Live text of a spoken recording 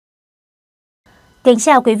Kính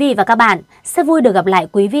chào quý vị và các bạn, rất vui được gặp lại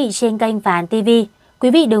quý vị trên kênh Phá Án TV.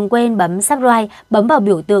 Quý vị đừng quên bấm subscribe, bấm vào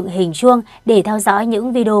biểu tượng hình chuông để theo dõi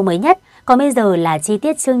những video mới nhất. Còn bây giờ là chi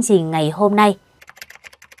tiết chương trình ngày hôm nay.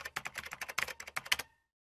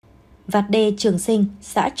 Vạt đê Trường Sinh,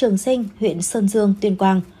 xã Trường Sinh, huyện Sơn Dương, Tuyên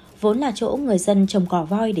Quang, vốn là chỗ người dân trồng cỏ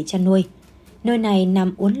voi để chăn nuôi. Nơi này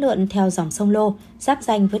nằm uốn lượn theo dòng sông Lô, giáp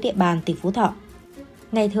ranh với địa bàn tỉnh Phú Thọ.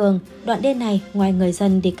 Ngày thường, đoạn đê này ngoài người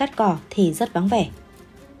dân đi cắt cỏ thì rất vắng vẻ.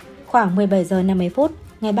 Khoảng 17 giờ 50 phút,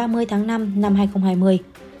 ngày 30 tháng 5 năm 2020,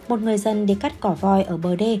 một người dân đi cắt cỏ voi ở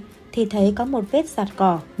bờ đê thì thấy có một vết rạt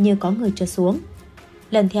cỏ như có người trượt xuống.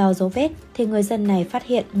 Lần theo dấu vết thì người dân này phát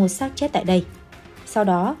hiện một xác chết tại đây. Sau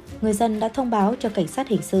đó, người dân đã thông báo cho Cảnh sát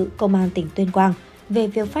hình sự Công an tỉnh Tuyên Quang về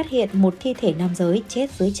việc phát hiện một thi thể nam giới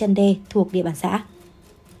chết dưới chân đê thuộc địa bàn xã.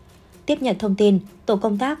 Tiếp nhận thông tin, tổ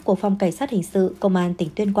công tác của Phòng Cảnh sát hình sự Công an tỉnh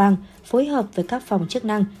Tuyên Quang phối hợp với các phòng chức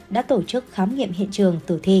năng đã tổ chức khám nghiệm hiện trường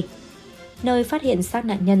tử thi. Nơi phát hiện xác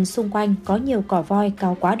nạn nhân xung quanh có nhiều cỏ voi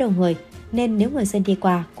cao quá đầu người nên nếu người dân đi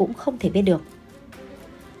qua cũng không thể biết được.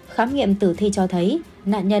 Khám nghiệm tử thi cho thấy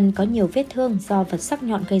nạn nhân có nhiều vết thương do vật sắc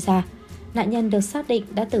nhọn gây ra. Nạn nhân được xác định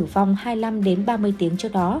đã tử vong 25 đến 30 tiếng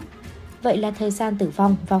trước đó. Vậy là thời gian tử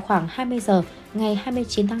vong vào khoảng 20 giờ ngày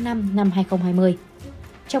 29 tháng 5 năm 2020.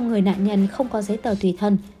 Trong người nạn nhân không có giấy tờ tùy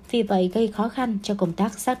thân, vì vậy gây khó khăn cho công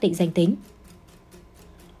tác xác định danh tính.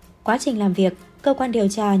 Quá trình làm việc, cơ quan điều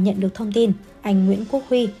tra nhận được thông tin anh Nguyễn Quốc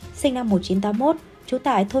Huy, sinh năm 1981, trú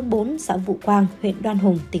tại thôn 4, xã Vũ Quang, huyện Đoan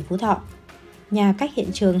Hùng, tỉnh Phú Thọ. Nhà cách hiện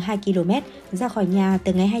trường 2 km, ra khỏi nhà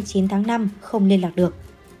từ ngày 29 tháng 5 không liên lạc được.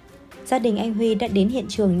 Gia đình anh Huy đã đến hiện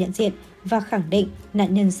trường nhận diện và khẳng định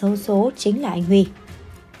nạn nhân xấu số chính là anh Huy.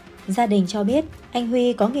 Gia đình cho biết anh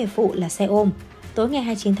Huy có nghề phụ là xe ôm. Tối ngày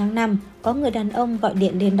 29 tháng 5, có người đàn ông gọi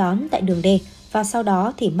điện đến đón tại đường D và sau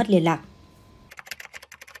đó thì mất liên lạc.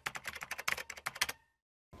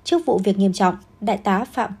 Trước vụ việc nghiêm trọng, Đại tá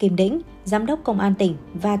Phạm Kim Đĩnh, Giám đốc Công an tỉnh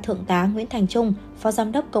và Thượng tá Nguyễn Thành Trung, Phó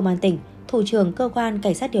Giám đốc Công an tỉnh, Thủ trưởng Cơ quan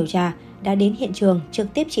Cảnh sát điều tra đã đến hiện trường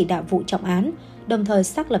trực tiếp chỉ đạo vụ trọng án, đồng thời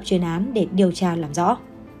xác lập chuyên án để điều tra làm rõ.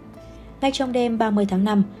 Ngay trong đêm 30 tháng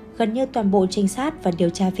 5, gần như toàn bộ trinh sát và điều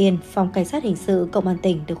tra viên Phòng Cảnh sát hình sự Công an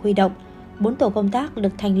tỉnh được huy động. 4 tổ công tác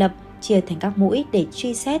được thành lập, chia thành các mũi để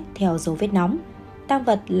truy xét theo dấu vết nóng. Tang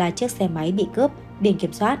vật là chiếc xe máy bị cướp, biển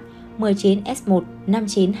kiểm soát 19S1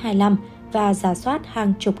 5925 và rà soát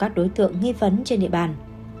hàng chục các đối tượng nghi vấn trên địa bàn.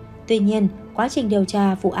 Tuy nhiên, quá trình điều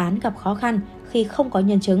tra vụ án gặp khó khăn khi không có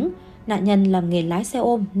nhân chứng, nạn nhân làm nghề lái xe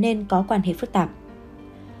ôm nên có quan hệ phức tạp.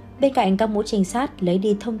 Bên cạnh các mũi trinh sát lấy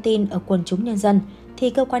đi thông tin ở quần chúng nhân dân, thì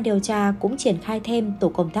cơ quan điều tra cũng triển khai thêm tổ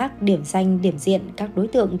công tác điểm danh điểm diện các đối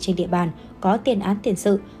tượng trên địa bàn có tiền án tiền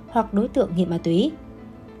sự hoặc đối tượng nghiện ma túy.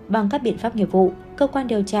 Bằng các biện pháp nghiệp vụ, cơ quan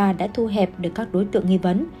điều tra đã thu hẹp được các đối tượng nghi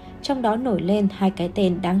vấn, trong đó nổi lên hai cái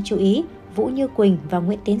tên đáng chú ý, Vũ Như Quỳnh và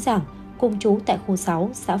Nguyễn Tiến Giảng, cùng trú tại khu 6,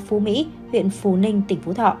 xã Phú Mỹ, huyện Phú Ninh, tỉnh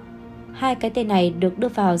Phú Thọ. Hai cái tên này được đưa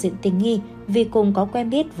vào diện tình nghi vì cùng có quen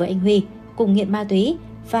biết với anh Huy, cùng nghiện ma túy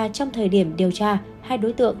và trong thời điểm điều tra, hai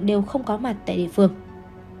đối tượng đều không có mặt tại địa phương.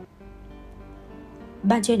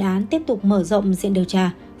 Ban chuyên án tiếp tục mở rộng diện điều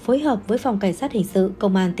tra, phối hợp với Phòng Cảnh sát hình sự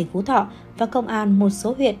Công an tỉnh Phú Thọ và Công an một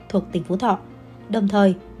số huyện thuộc tỉnh Phú Thọ. Đồng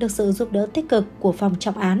thời, được sự giúp đỡ tích cực của Phòng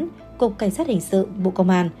Trọng án, Cục Cảnh sát hình sự Bộ Công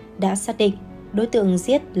an đã xác định đối tượng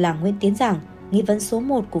giết là Nguyễn Tiến Giảng, nghi vấn số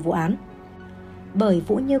 1 của vụ án. Bởi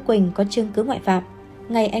Vũ Như Quỳnh có chứng cứ ngoại phạm,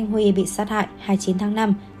 ngày anh Huy bị sát hại 29 tháng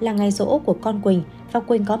 5 là ngày giỗ của con Quỳnh và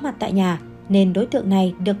Quỳnh có mặt tại nhà nên đối tượng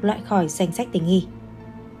này được loại khỏi danh sách tình nghi.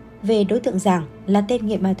 Về đối tượng Giảng là tên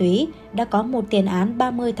nghiện ma túy, đã có một tiền án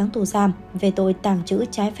 30 tháng tù giam về tội tàng trữ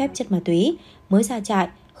trái phép chất ma túy, mới ra trại,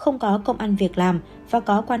 không có công ăn việc làm và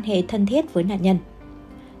có quan hệ thân thiết với nạn nhân.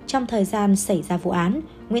 Trong thời gian xảy ra vụ án,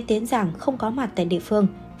 Nguyễn Tiến Giảng không có mặt tại địa phương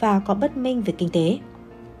và có bất minh về kinh tế.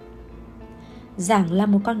 Giảng là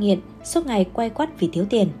một con nghiện, suốt ngày quay quắt vì thiếu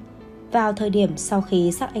tiền. Vào thời điểm sau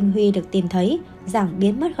khi xác anh Huy được tìm thấy, Giảng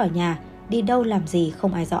biến mất khỏi nhà, đi đâu làm gì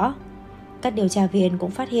không ai rõ. Các điều tra viên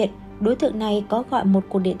cũng phát hiện đối tượng này có gọi một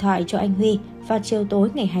cuộc điện thoại cho anh Huy vào chiều tối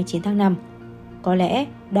ngày 29 tháng 5. Có lẽ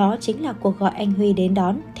đó chính là cuộc gọi anh Huy đến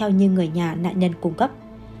đón theo như người nhà nạn nhân cung cấp.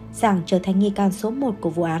 Giảng trở thành nghi can số 1 của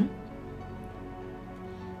vụ án.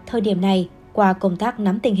 Thời điểm này, qua công tác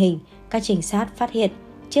nắm tình hình, các trinh sát phát hiện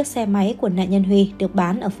chiếc xe máy của nạn nhân Huy được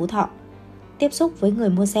bán ở Phú Thọ. Tiếp xúc với người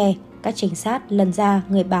mua xe, các trinh sát lần ra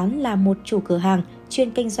người bán là một chủ cửa hàng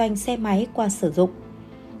chuyên kinh doanh xe máy qua sử dụng.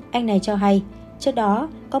 Anh này cho hay, trước đó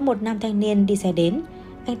có một nam thanh niên đi xe đến.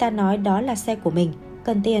 Anh ta nói đó là xe của mình,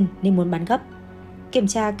 cần tiền nên muốn bán gấp. Kiểm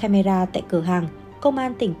tra camera tại cửa hàng, Công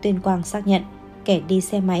an tỉnh Tuyên Quang xác nhận kẻ đi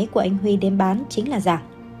xe máy của anh Huy đến bán chính là Giảng.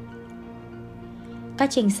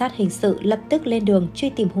 Các trinh sát hình sự lập tức lên đường truy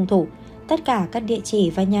tìm hung thủ. Tất cả các địa chỉ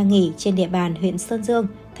và nhà nghỉ trên địa bàn huyện Sơn Dương,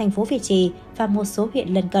 thành phố Việt Trì và một số huyện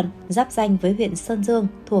lân cận giáp danh với huyện Sơn Dương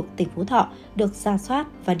thuộc tỉnh Phú Thọ được rà soát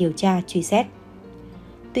và điều tra truy xét.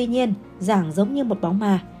 Tuy nhiên, Giảng giống như một bóng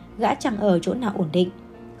ma, gã chẳng ở chỗ nào ổn định.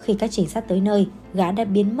 Khi các trinh sát tới nơi, gã đã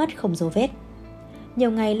biến mất không dấu vết.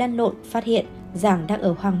 Nhiều ngày lăn lộn phát hiện Giảng đang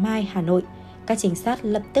ở Hoàng Mai, Hà Nội. Các trinh sát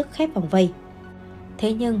lập tức khép vòng vây.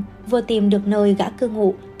 Thế nhưng, vừa tìm được nơi gã cư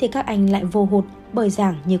ngụ thì các anh lại vô hụt bởi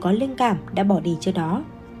Giảng như có linh cảm đã bỏ đi trước đó.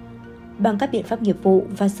 Bằng các biện pháp nghiệp vụ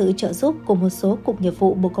và sự trợ giúp của một số cục nghiệp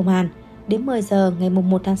vụ Bộ Công an, đến 10 giờ ngày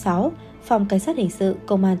 1 tháng 6, Phòng Cảnh sát Hình sự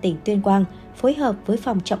Công an tỉnh Tuyên Quang phối hợp với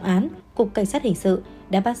Phòng Trọng án, Cục Cảnh sát Hình sự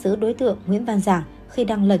đã bắt giữ đối tượng Nguyễn Văn Giảng khi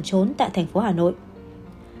đang lẩn trốn tại thành phố Hà Nội.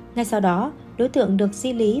 Ngay sau đó, đối tượng được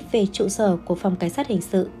di lý về trụ sở của Phòng Cảnh sát Hình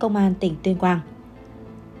sự Công an tỉnh Tuyên Quang.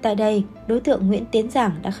 Tại đây, đối tượng Nguyễn Tiến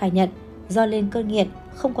Giảng đã khai nhận do lên cơn nghiện,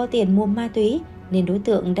 không có tiền mua ma túy nên đối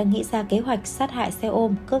tượng đang nghĩ ra kế hoạch sát hại xe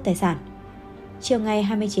ôm cướp tài sản. Chiều ngày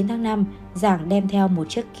 29 tháng 5, Giảng đem theo một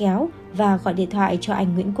chiếc kéo và gọi điện thoại cho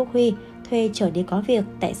anh Nguyễn Quốc Huy thuê chở đi có việc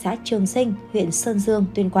tại xã Trường Sinh, huyện Sơn Dương,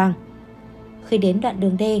 Tuyên Quang. Khi đến đoạn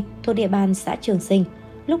đường D thuộc địa bàn xã Trường Sinh,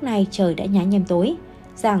 lúc này trời đã nhá nhem tối.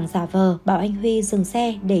 Giảng giả vờ bảo anh Huy dừng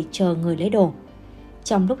xe để chờ người lấy đồ.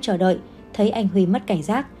 Trong lúc chờ đợi, thấy anh Huy mất cảnh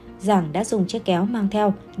giác, Giảng đã dùng chiếc kéo mang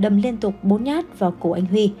theo đâm liên tục 4 nhát vào cổ anh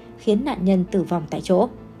Huy, khiến nạn nhân tử vong tại chỗ.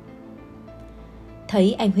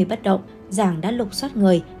 Thấy anh Huy bất động, Giảng đã lục soát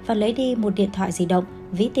người và lấy đi một điện thoại di động,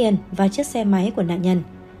 ví tiền và chiếc xe máy của nạn nhân.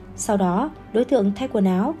 Sau đó, đối tượng thay quần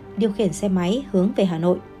áo, điều khiển xe máy hướng về Hà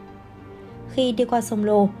Nội. Khi đi qua sông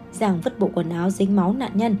Lô, Giảng vứt bộ quần áo dính máu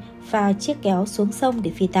nạn nhân và chiếc kéo xuống sông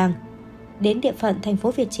để phi tang. Đến địa phận thành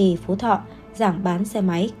phố Việt Trì, Phú Thọ, Giảng bán xe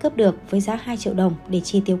máy cướp được với giá 2 triệu đồng để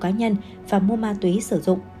chi tiêu cá nhân và mua ma túy sử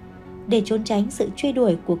dụng. Để trốn tránh sự truy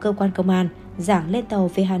đuổi của cơ quan công an, Giảng lên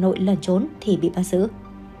tàu về Hà Nội lẩn trốn thì bị bắt giữ.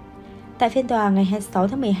 Tại phiên tòa ngày 26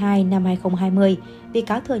 tháng 12 năm 2020, bị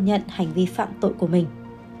cáo thừa nhận hành vi phạm tội của mình.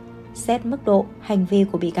 Xét mức độ hành vi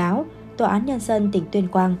của bị cáo, Tòa án Nhân dân tỉnh Tuyên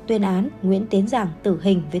Quang tuyên án Nguyễn Tiến Giảng tử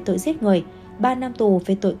hình về tội giết người, 3 năm tù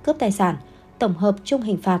về tội cướp tài sản, tổng hợp chung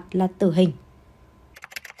hình phạt là tử hình.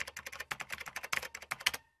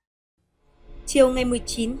 Chiều ngày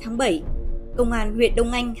 19 tháng 7, Công an huyện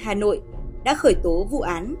Đông Anh, Hà Nội đã khởi tố vụ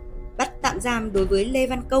án bắt tạm giam đối với Lê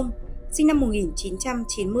Văn Công, sinh năm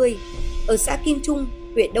 1990, ở xã Kim Trung,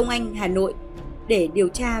 huyện Đông Anh, Hà Nội, để điều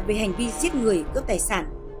tra về hành vi giết người cướp tài sản.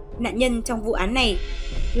 Nạn nhân trong vụ án này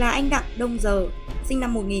là anh Đặng Đông Giờ, sinh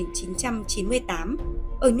năm 1998,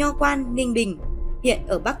 ở Nho Quan, Ninh Bình, hiện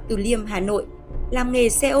ở Bắc Từ Liêm, Hà Nội, làm nghề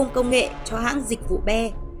xe ôm công nghệ cho hãng dịch vụ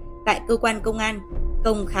Be. Tại cơ quan công an,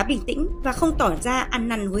 Công khá bình tĩnh và không tỏ ra ăn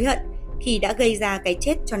năn hối hận khi đã gây ra cái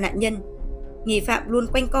chết cho nạn nhân. Nghi phạm luôn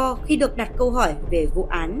quanh co khi được đặt câu hỏi về vụ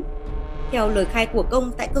án. Theo lời khai của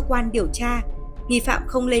Công tại cơ quan điều tra, nghi phạm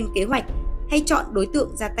không lên kế hoạch hay chọn đối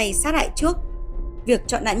tượng ra tay sát hại trước. Việc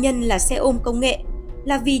chọn nạn nhân là xe ôm công nghệ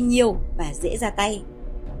là vì nhiều và dễ ra tay.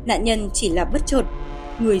 Nạn nhân chỉ là bất chợt,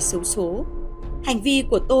 người xấu số. Hành vi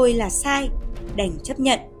của tôi là sai, đành chấp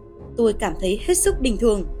nhận. Tôi cảm thấy hết sức bình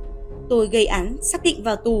thường. Tôi gây án xác định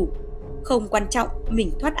vào tù, không quan trọng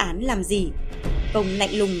mình thoát án làm gì, Công lạnh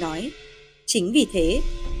lùng nói. Chính vì thế,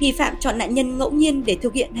 nghi phạm chọn nạn nhân ngẫu nhiên để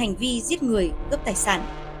thực hiện hành vi giết người, cướp tài sản.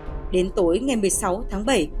 Đến tối ngày 16 tháng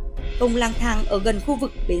 7, Công lang thang ở gần khu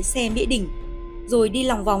vực bến xe Mỹ Đình, rồi đi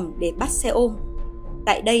lòng vòng để bắt xe ôm.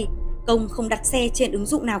 Tại đây, Công không đặt xe trên ứng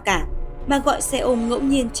dụng nào cả, mà gọi xe ôm ngẫu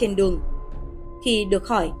nhiên trên đường. Khi được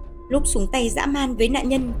hỏi, lúc xuống tay dã man với nạn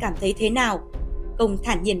nhân cảm thấy thế nào, Công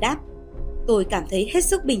thản nhiên đáp, tôi cảm thấy hết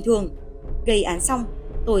sức bình thường. Gây án xong,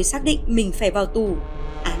 tôi xác định mình phải vào tù,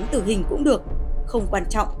 án tử hình cũng được, không quan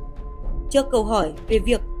trọng. Trước câu hỏi về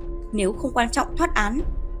việc nếu không quan trọng thoát án,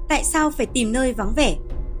 tại sao phải tìm nơi vắng vẻ,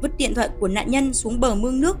 vứt điện thoại của nạn nhân xuống bờ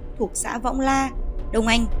mương nước thuộc xã Võng La, Đông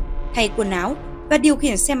Anh, thay quần áo và điều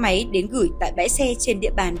khiển xe máy đến gửi tại bãi xe trên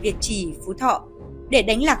địa bàn Việt Trì, Phú Thọ để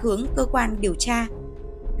đánh lạc hướng cơ quan điều tra.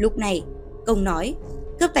 Lúc này, Công nói,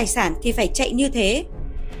 cướp tài sản thì phải chạy như thế.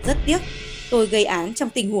 Rất tiếc, tôi gây án trong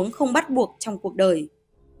tình huống không bắt buộc trong cuộc đời.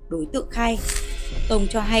 Đối tượng khai, Công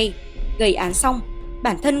cho hay, gây án xong,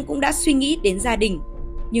 bản thân cũng đã suy nghĩ đến gia đình,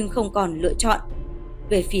 nhưng không còn lựa chọn.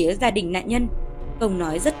 Về phía gia đình nạn nhân, Công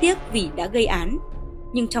nói rất tiếc vì đã gây án,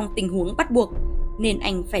 nhưng trong tình huống bắt buộc nên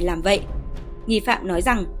anh phải làm vậy. Nghi phạm nói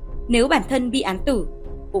rằng nếu bản thân bị án tử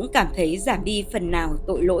cũng cảm thấy giảm đi phần nào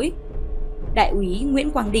tội lỗi. Đại úy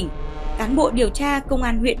Nguyễn Quang Đình, cán bộ điều tra Công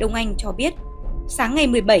an huyện Đông Anh cho biết, sáng ngày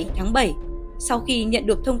 17 tháng 7, sau khi nhận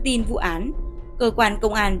được thông tin vụ án, cơ quan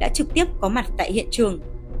công an đã trực tiếp có mặt tại hiện trường.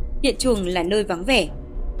 Hiện trường là nơi vắng vẻ.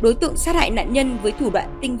 Đối tượng sát hại nạn nhân với thủ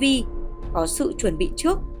đoạn tinh vi, có sự chuẩn bị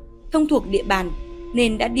trước, thông thuộc địa bàn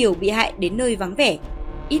nên đã điều bị hại đến nơi vắng vẻ,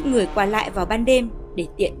 ít người qua lại vào ban đêm để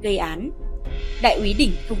tiện gây án. Đại úy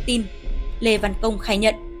Đỉnh thông tin, Lê Văn Công khai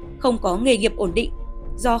nhận không có nghề nghiệp ổn định,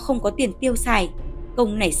 do không có tiền tiêu xài,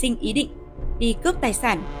 Công nảy sinh ý định đi cướp tài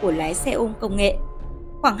sản của lái xe ôm công nghệ.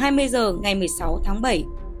 Khoảng 20 giờ ngày 16 tháng 7,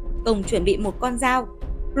 Công chuẩn bị một con dao,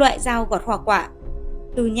 loại dao gọt hoa quả,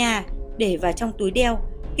 từ nhà để vào trong túi đeo,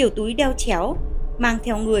 kiểu túi đeo chéo, mang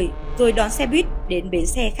theo người rồi đón xe buýt đến bến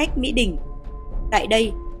xe khách Mỹ Đình. Tại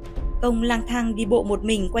đây, Công lang thang đi bộ một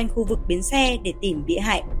mình quanh khu vực bến xe để tìm bị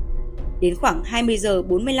hại. Đến khoảng 20 giờ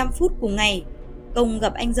 45 phút cùng ngày, Công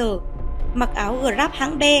gặp anh Giờ, mặc áo Grab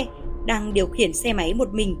hãng đe, đang điều khiển xe máy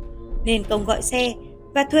một mình, nên Công gọi xe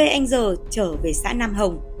và thuê anh Giờ trở về xã Nam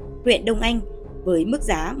Hồng, huyện Đông Anh với mức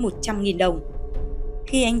giá 100.000 đồng.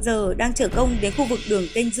 Khi anh Giờ đang chở Công đến khu vực đường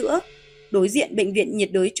Kênh giữa, đối diện Bệnh viện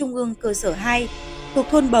nhiệt đới Trung ương cơ sở 2, thuộc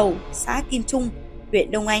thôn Bầu, xã Kim Trung,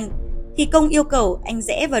 huyện Đông Anh, thì Công yêu cầu anh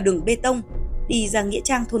rẽ vào đường bê tông, đi ra nghĩa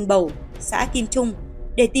trang thôn Bầu, xã Kim Trung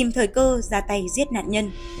để tìm thời cơ ra tay giết nạn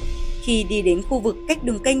nhân. Khi đi đến khu vực cách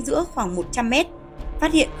đường kênh giữa khoảng 100 mét,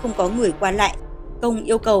 phát hiện không có người qua lại, Công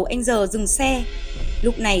yêu cầu anh Giờ dừng xe.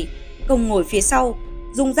 Lúc này, Công ngồi phía sau,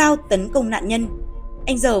 dùng dao tấn công nạn nhân.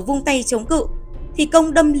 Anh Giờ vung tay chống cự, thì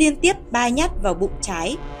Công đâm liên tiếp 3 nhát vào bụng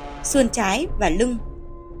trái, sườn trái và lưng.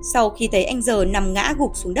 Sau khi thấy anh Giờ nằm ngã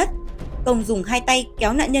gục xuống đất, Công dùng 2 tay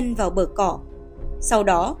kéo nạn nhân vào bờ cỏ. Sau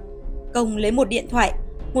đó, Công lấy một điện thoại,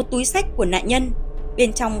 một túi xách của nạn nhân,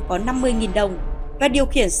 bên trong có 50.000 đồng và điều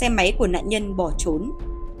khiển xe máy của nạn nhân bỏ trốn.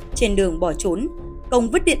 Trên đường bỏ trốn, Công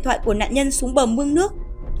vứt điện thoại của nạn nhân xuống bờ mương nước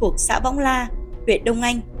thuộc xã Võng La, huyện Đông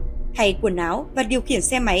Anh, thay quần áo và điều khiển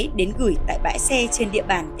xe máy đến gửi tại bãi xe trên địa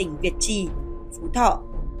bàn tỉnh Việt Trì, Phú Thọ.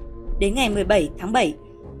 Đến ngày 17 tháng 7,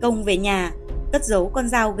 Công về nhà, cất giấu con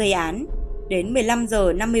dao gây án. Đến 15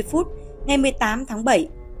 giờ 50 phút ngày 18 tháng 7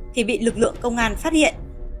 thì bị lực lượng công an phát hiện,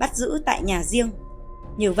 bắt giữ tại nhà riêng.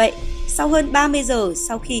 Như vậy, sau hơn 30 giờ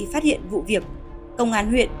sau khi phát hiện vụ việc, Công an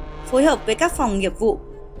huyện phối hợp với các phòng nghiệp vụ,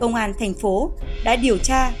 Công an thành phố đã điều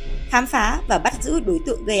tra, khám phá và bắt giữ đối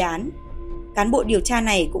tượng gây án. Cán bộ điều tra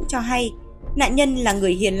này cũng cho hay nạn nhân là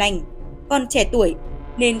người hiền lành, còn trẻ tuổi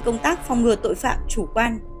nên công tác phòng ngừa tội phạm chủ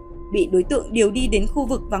quan, bị đối tượng điều đi đến khu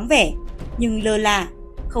vực vắng vẻ nhưng lơ là,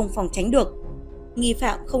 không phòng tránh được. Nghi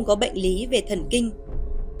phạm không có bệnh lý về thần kinh.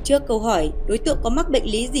 Trước câu hỏi đối tượng có mắc bệnh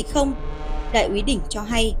lý gì không, Đại úy Đỉnh cho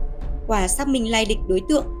hay qua xác minh lai lịch đối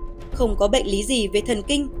tượng không có bệnh lý gì về thần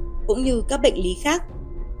kinh cũng như các bệnh lý khác.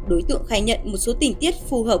 Đối tượng khai nhận một số tình tiết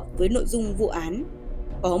phù hợp với nội dung vụ án.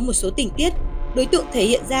 Có một số tình tiết đối tượng thể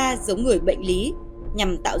hiện ra giống người bệnh lý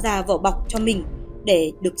nhằm tạo ra vỏ bọc cho mình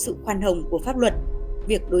để được sự khoan hồng của pháp luật.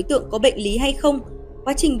 Việc đối tượng có bệnh lý hay không,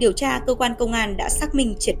 quá trình điều tra cơ quan công an đã xác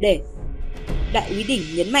minh triệt để. Đại úy Đỉnh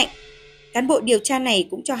nhấn mạnh, cán bộ điều tra này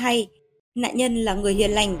cũng cho hay nạn nhân là người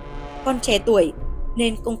hiền lành, còn trẻ tuổi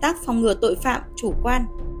nên công tác phòng ngừa tội phạm chủ quan,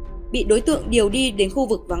 bị đối tượng điều đi đến khu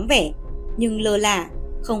vực vắng vẻ nhưng lơ là,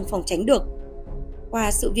 không phòng tránh được.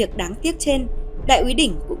 Qua sự việc đáng tiếc trên, Đại úy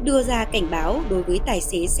Đỉnh cũng đưa ra cảnh báo đối với tài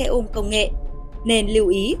xế xe ôm công nghệ nên lưu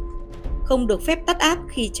ý không được phép tắt áp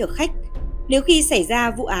khi chở khách. Nếu khi xảy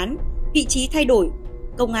ra vụ án, vị trí thay đổi,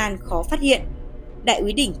 công an khó phát hiện. Đại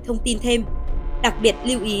úy Đỉnh thông tin thêm, đặc biệt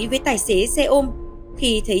lưu ý với tài xế xe ôm,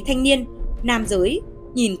 khi thấy thanh niên, nam giới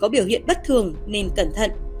nhìn có biểu hiện bất thường nên cẩn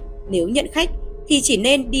thận. Nếu nhận khách thì chỉ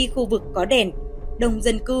nên đi khu vực có đèn, đông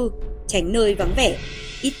dân cư, tránh nơi vắng vẻ,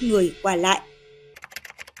 ít người qua lại.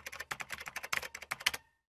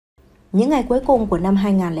 Những ngày cuối cùng của năm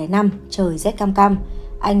 2005, trời rét cam cam.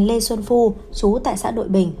 Anh Lê Xuân Phu, trú tại xã Đội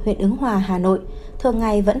Bình, huyện Ứng Hòa, Hà Nội, thường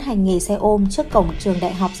ngày vẫn hành nghề xe ôm trước cổng trường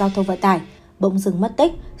Đại học Giao thông Vận tải, bỗng dưng mất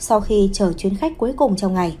tích sau khi chở chuyến khách cuối cùng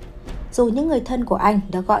trong ngày. Dù những người thân của anh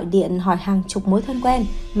đã gọi điện hỏi hàng chục mối thân quen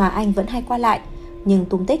mà anh vẫn hay qua lại, nhưng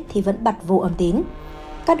tung tích thì vẫn bặt vô âm tín.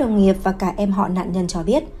 Các đồng nghiệp và cả em họ nạn nhân cho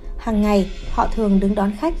biết, hàng ngày họ thường đứng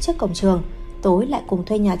đón khách trước cổng trường, tối lại cùng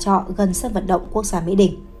thuê nhà trọ gần sân vận động quốc gia Mỹ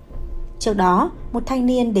Đình. Trước đó, một thanh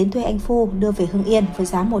niên đến thuê anh Phu đưa về Hưng Yên với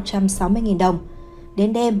giá 160.000 đồng.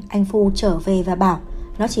 Đến đêm, anh Phu trở về và bảo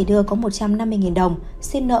nó chỉ đưa có 150.000 đồng,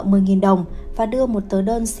 xin nợ 10.000 đồng và đưa một tờ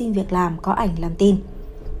đơn xin việc làm có ảnh làm tin.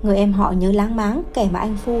 Người em họ nhớ láng máng kẻ mà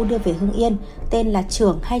anh Phu đưa về Hưng Yên tên là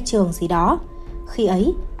Trưởng hay Trường gì đó. Khi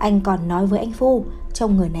ấy, anh còn nói với anh Phu,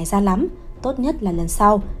 trông người này ra lắm, tốt nhất là lần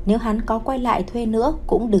sau nếu hắn có quay lại thuê nữa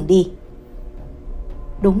cũng đừng đi.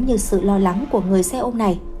 Đúng như sự lo lắng của người xe ôm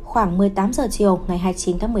này, khoảng 18 giờ chiều ngày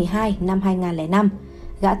 29 tháng 12 năm 2005,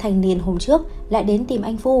 gã thanh niên hôm trước lại đến tìm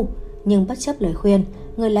anh Phu, nhưng bất chấp lời khuyên,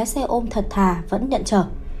 người lái xe ôm thật thà vẫn nhận chở.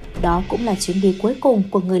 đó cũng là chuyến đi cuối cùng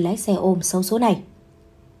của người lái xe ôm xấu số này.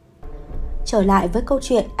 Trở lại với câu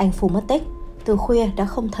chuyện anh Phú mất tích, từ khuya đã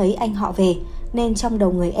không thấy anh họ về, nên trong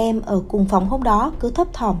đầu người em ở cùng phòng hôm đó cứ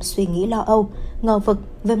thấp thỏm suy nghĩ lo âu, ngờ vực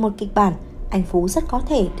về một kịch bản anh Phú rất có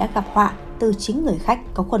thể đã gặp họa từ chính người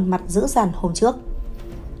khách có khuôn mặt dữ dằn hôm trước.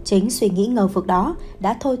 Chính suy nghĩ ngờ vực đó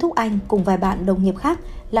đã thôi thúc anh cùng vài bạn đồng nghiệp khác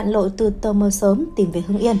lặn lội từ tờ mờ sớm tìm về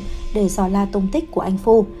Hưng Yên để dò la tung tích của anh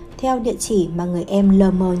Phú theo địa chỉ mà người em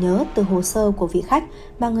lờ mờ nhớ từ hồ sơ của vị khách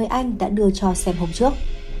mà người anh đã đưa cho xem hôm trước.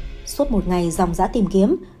 Suốt một ngày ròng rã tìm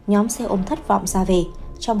kiếm, nhóm xe ôm thất vọng ra về,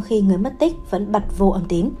 trong khi người mất tích vẫn bật vô âm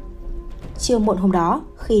tín. Chiều muộn hôm đó,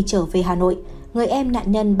 khi trở về Hà Nội, người em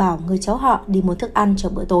nạn nhân bảo người cháu họ đi mua thức ăn cho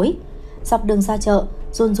bữa tối. Dọc đường ra chợ,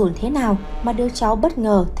 run rủn thế nào mà đứa cháu bất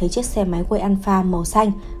ngờ thấy chiếc xe máy quay Alpha màu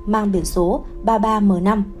xanh mang biển số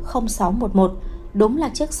 33M50611. Đúng là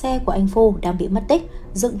chiếc xe của anh Phú đang bị mất tích,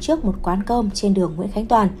 dựng trước một quán cơm trên đường Nguyễn Khánh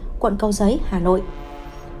Toàn, quận Cầu Giấy, Hà Nội.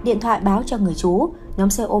 Điện thoại báo cho người chú, nhóm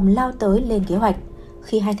xe ôm lao tới lên kế hoạch.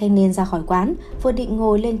 Khi hai thanh niên ra khỏi quán, vừa định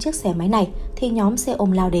ngồi lên chiếc xe máy này thì nhóm xe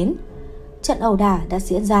ôm lao đến. Trận ẩu đả đã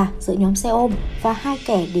diễn ra giữa nhóm xe ôm và hai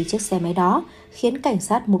kẻ đi chiếc xe máy đó, khiến cảnh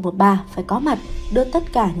sát 113 phải có mặt đưa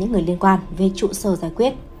tất cả những người liên quan về trụ sở giải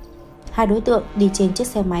quyết. Hai đối tượng đi trên chiếc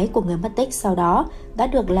xe máy của người mất tích sau đó đã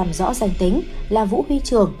được làm rõ danh tính là Vũ Huy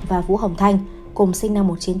Trường và Vũ Hồng Thanh, cùng sinh năm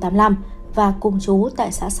 1985 và cùng trú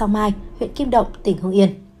tại xã Sao Mai, huyện Kim Động, tỉnh Hưng Yên.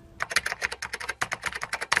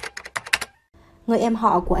 Người em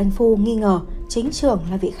họ của anh Phú nghi ngờ chính Trường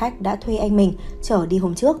là vị khách đã thuê anh mình chở đi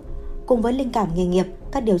hôm trước. Cùng với linh cảm nghề nghiệp,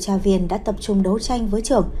 các điều tra viên đã tập trung đấu tranh với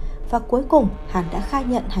Trường và cuối cùng hắn đã khai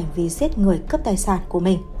nhận hành vi giết người cướp tài sản của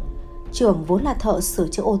mình. Trường vốn là thợ sửa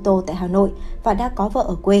chữa ô tô tại Hà Nội và đã có vợ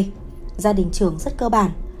ở quê. Gia đình Trường rất cơ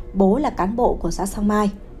bản, bố là cán bộ của xã Sao Mai,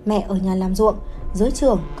 mẹ ở nhà làm ruộng, dưới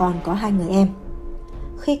Trường còn có hai người em.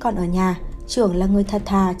 Khi còn ở nhà, Trường là người thật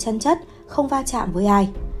thà, chân chất, không va chạm với ai.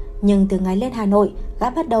 Nhưng từ ngày lên Hà Nội, gã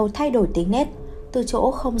bắt đầu thay đổi tính nết. Từ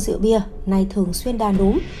chỗ không rượu bia, nay thường xuyên đàn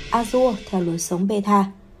đúm, a dua theo lối sống bê tha.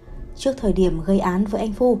 Trước thời điểm gây án với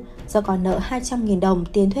anh Phú, do còn nợ 200.000 đồng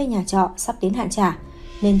tiền thuê nhà trọ sắp đến hạn trả,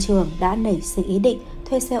 nên Trường đã nảy sinh ý định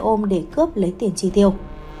thuê xe ôm để cướp lấy tiền chi tiêu.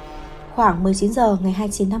 Khoảng 19 giờ ngày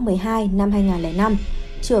 29 tháng 12 năm 2005,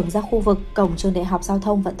 Trường ra khu vực cổng trường Đại học Giao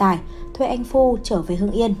thông Vận tải thuê anh Phú trở về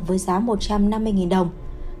Hưng Yên với giá 150.000 đồng.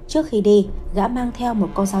 Trước khi đi, gã mang theo một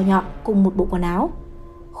con dao nhọn cùng một bộ quần áo.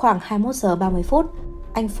 Khoảng 21 giờ 30 phút,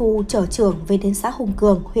 anh Phú chở Trường về đến xã Hùng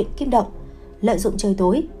Cường, huyện Kim Động. Lợi dụng trời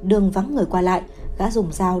tối, đường vắng người qua lại, gã dùng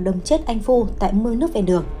dao đâm chết anh Phú tại mương nước ven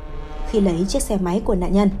đường. Khi lấy chiếc xe máy của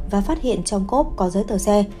nạn nhân và phát hiện trong cốp có giấy tờ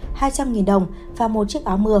xe, 200.000 đồng và một chiếc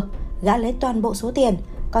áo mưa, gã lấy toàn bộ số tiền,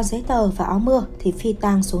 còn giấy tờ và áo mưa thì phi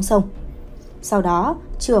tang xuống sông. Sau đó,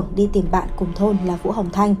 Trường đi tìm bạn cùng thôn là Vũ Hồng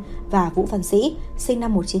Thanh và Vũ Văn Sĩ, sinh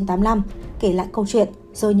năm 1985, kể lại câu chuyện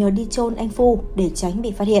rồi nhờ đi chôn anh Phú để tránh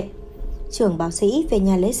bị phát hiện. Trường bảo Sĩ về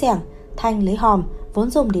nhà lấy xẻng, Thanh lấy hòm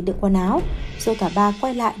vốn dùng để đựng quần áo, rồi cả ba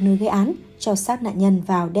quay lại nơi gây án, cho xác nạn nhân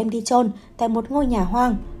vào đem đi chôn tại một ngôi nhà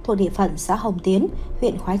hoang thuộc địa phận xã Hồng Tiến,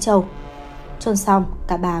 huyện Khoái Châu. Chôn xong,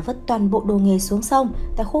 cả bà vứt toàn bộ đồ nghề xuống sông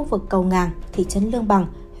tại khu vực Cầu Ngàng, thị trấn Lương Bằng,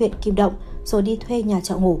 huyện Kim Động, rồi đi thuê nhà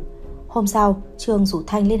trọ ngủ. Hôm sau, Trường rủ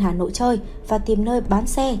Thanh lên Hà Nội chơi và tìm nơi bán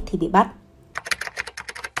xe thì bị bắt.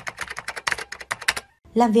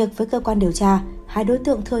 Làm việc với cơ quan điều tra, hai đối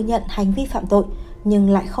tượng thừa nhận hành vi phạm tội nhưng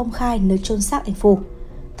lại không khai nơi chôn xác anh Phú.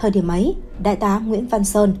 Thời điểm ấy, Đại tá Nguyễn Văn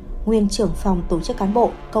Sơn, nguyên trưởng phòng tổ chức cán bộ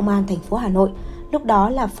Công an thành phố Hà Nội, lúc đó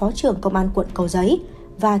là Phó trưởng Công an quận Cầu Giấy,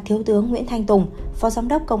 và Thiếu tướng Nguyễn Thanh Tùng, Phó Giám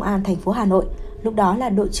đốc Công an thành phố Hà Nội, lúc đó là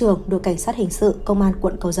đội trưởng đội cảnh sát hình sự Công an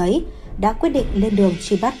quận Cầu Giấy, đã quyết định lên đường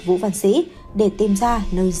truy bắt Vũ Văn Sĩ để tìm ra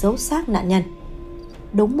nơi giấu xác nạn nhân.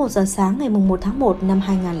 Đúng 1 giờ sáng ngày 1 tháng 1 năm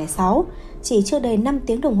 2006, chỉ chưa đầy 5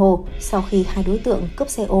 tiếng đồng hồ sau khi hai đối tượng cướp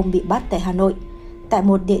xe ôm bị bắt tại Hà Nội, tại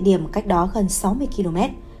một địa điểm cách đó gần 60 km,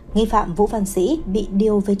 nghi phạm Vũ Văn Sĩ bị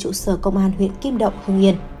điều về trụ sở Công an huyện Kim Động, Hưng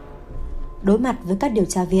Yên. Đối mặt với các điều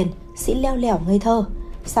tra viên, Sĩ leo lẻo ngây thơ: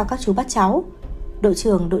 "Sao các chú bắt cháu?" Đội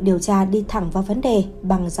trưởng đội điều tra đi thẳng vào vấn đề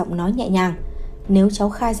bằng giọng nói nhẹ nhàng: "Nếu cháu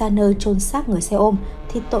khai ra nơi chôn xác người xe ôm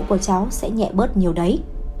thì tội của cháu sẽ nhẹ bớt nhiều đấy."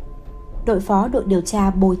 Đội phó đội điều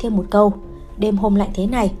tra bồi thêm một câu: "Đêm hôm lạnh thế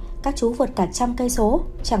này, các chú vượt cả 100 cây số,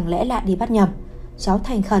 chẳng lẽ lại đi bắt nhầm? Cháu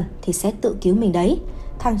thành khẩn thì sẽ tự cứu mình đấy.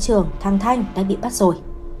 Thằng Trường, thằng Thanh đã bị bắt rồi."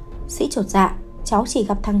 Sĩ chột dạ: "Cháu chỉ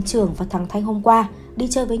gặp thằng Trường và thằng Thanh hôm qua, đi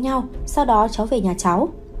chơi với nhau, sau đó cháu về nhà cháu."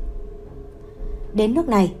 Đến nước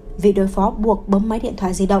này, vị đối phó buộc bấm máy điện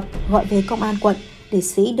thoại di động gọi về công an quận để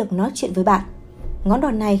Sĩ được nói chuyện với bạn. Ngón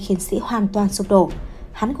đòn này khiến Sĩ hoàn toàn sụp đổ.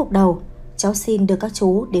 Hắn gục đầu: "Cháu xin đưa các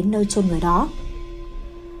chú đến nơi chôn người đó."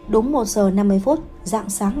 Đúng 1 giờ 50 phút, rạng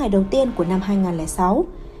sáng ngày đầu tiên của năm 2006,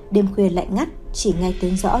 đêm khuya lạnh ngắt, chỉ nghe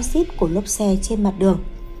tiếng rõ rít của lốp xe trên mặt đường.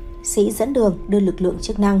 Sĩ dẫn đường đưa lực lượng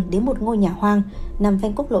chức năng đến một ngôi nhà hoang nằm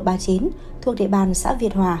ven quốc lộ 39 thuộc địa bàn xã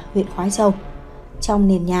Việt Hòa, huyện Khoái Châu. Trong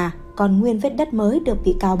nền nhà còn nguyên vết đất mới được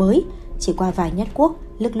bị cào bới. Chỉ qua vài nhát cuốc,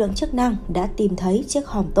 lực lượng chức năng đã tìm thấy chiếc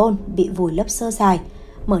hòm tôn bị vùi lấp sơ sài.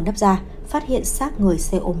 Mở nắp ra, phát hiện xác người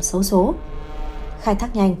xe ôm xấu số. Khai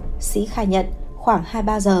thác nhanh, Sĩ khai nhận khoảng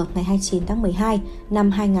 23 giờ ngày 29 tháng 12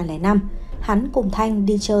 năm 2005, hắn cùng Thanh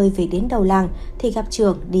đi chơi về đến đầu làng thì gặp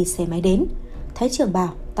Trường đi xe máy đến. Thấy Trường bảo,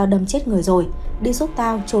 tao đâm chết người rồi, đi giúp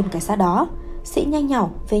tao chôn cái xác đó. Sĩ nhanh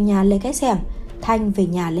nhảu về nhà lấy cái xẻng, Thanh về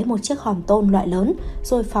nhà lấy một chiếc hòm tôn loại lớn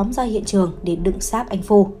rồi phóng ra hiện trường để đựng xác anh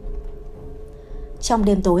Phu. Trong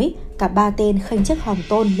đêm tối, cả ba tên khênh chiếc hòm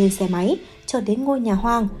tôn lên xe máy, trở đến ngôi nhà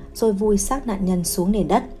hoang rồi vùi xác nạn nhân xuống nền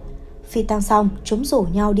đất. Phi tang xong, chúng rủ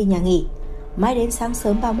nhau đi nhà nghỉ. Mãi đến sáng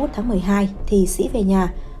sớm 31 tháng 12 thì Sĩ về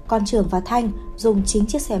nhà, còn Trường và Thanh dùng chính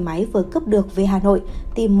chiếc xe máy vừa cướp được về Hà Nội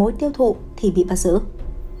tìm mối tiêu thụ thì bị bắt giữ.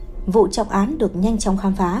 Vụ trọng án được nhanh chóng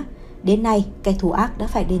khám phá. Đến nay, kẻ thù ác đã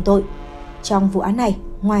phải đền tội. Trong vụ án này,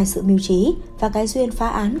 ngoài sự mưu trí và cái duyên phá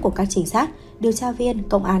án của các trinh sát, điều tra viên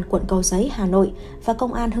Công an quận Cầu Giấy, Hà Nội và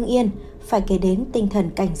Công an Hưng Yên, phải kể đến tinh thần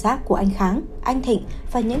cảnh giác của anh Kháng, anh Thịnh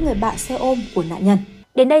và những người bạn xe ôm của nạn nhân.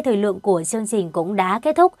 Đến đây thời lượng của chương trình cũng đã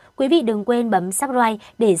kết thúc. Quý vị đừng quên bấm subscribe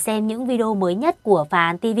để xem những video mới nhất của Phá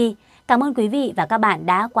Án TV. Cảm ơn quý vị và các bạn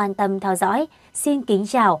đã quan tâm theo dõi. Xin kính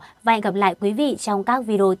chào và hẹn gặp lại quý vị trong các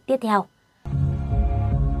video tiếp theo.